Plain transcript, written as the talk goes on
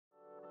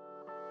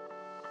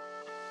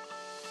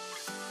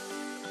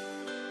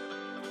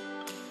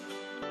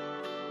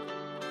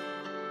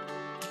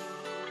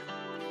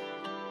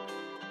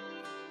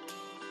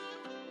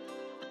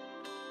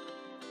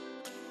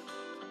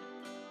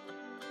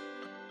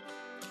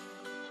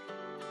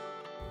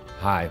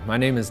Hi, my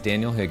name is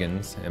Daniel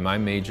Higgins and my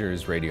major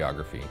is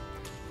radiography.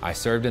 I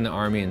served in the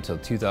Army until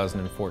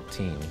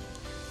 2014.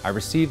 I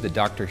received the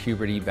Dr.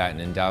 Hubert E. Batten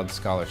Endowed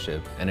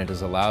Scholarship, and it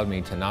has allowed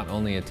me to not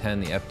only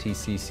attend the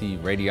FTCC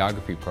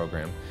radiography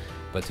program,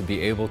 but to be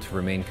able to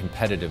remain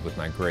competitive with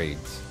my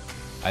grades.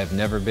 I have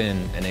never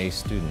been an A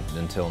student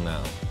until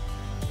now.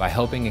 By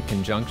helping in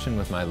conjunction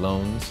with my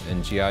loans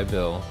and GI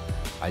Bill,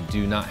 I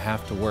do not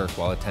have to work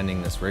while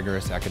attending this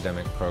rigorous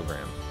academic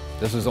program.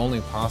 This was only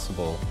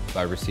possible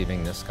by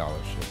receiving this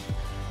scholarship.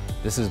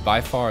 This is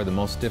by far the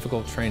most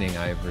difficult training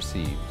I have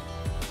received.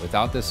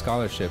 Without this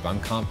scholarship, I'm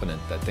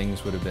confident that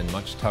things would have been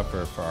much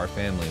tougher for our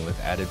family with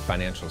added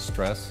financial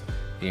stress,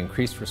 the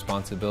increased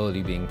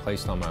responsibility being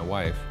placed on my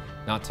wife,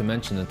 not to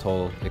mention the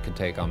toll it could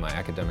take on my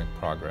academic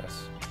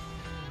progress.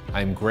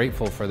 I am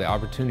grateful for the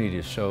opportunity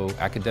to show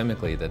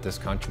academically that this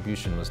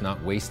contribution was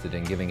not wasted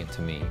in giving it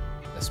to me,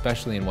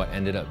 especially in what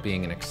ended up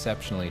being an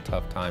exceptionally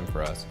tough time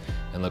for us,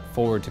 and look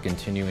forward to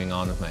continuing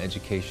on with my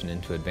education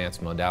into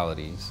advanced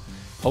modalities,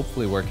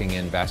 hopefully working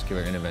in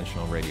vascular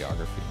interventional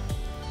radiography.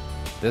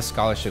 This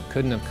scholarship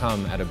couldn't have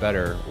come at a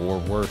better or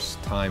worse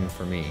time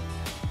for me.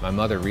 My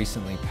mother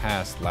recently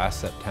passed last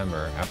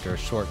September after a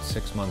short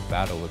 6-month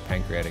battle with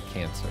pancreatic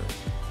cancer,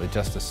 with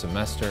just a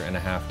semester and a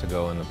half to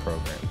go in the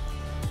program.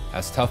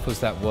 As tough as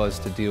that was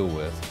to deal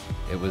with,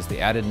 it was the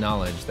added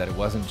knowledge that it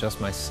wasn't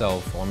just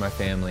myself or my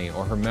family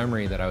or her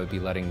memory that I would be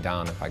letting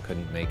down if I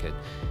couldn't make it,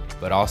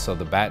 but also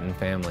the Batten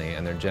family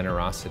and their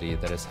generosity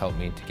that has helped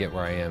me to get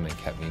where I am and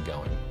kept me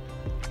going.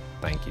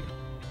 Thank you.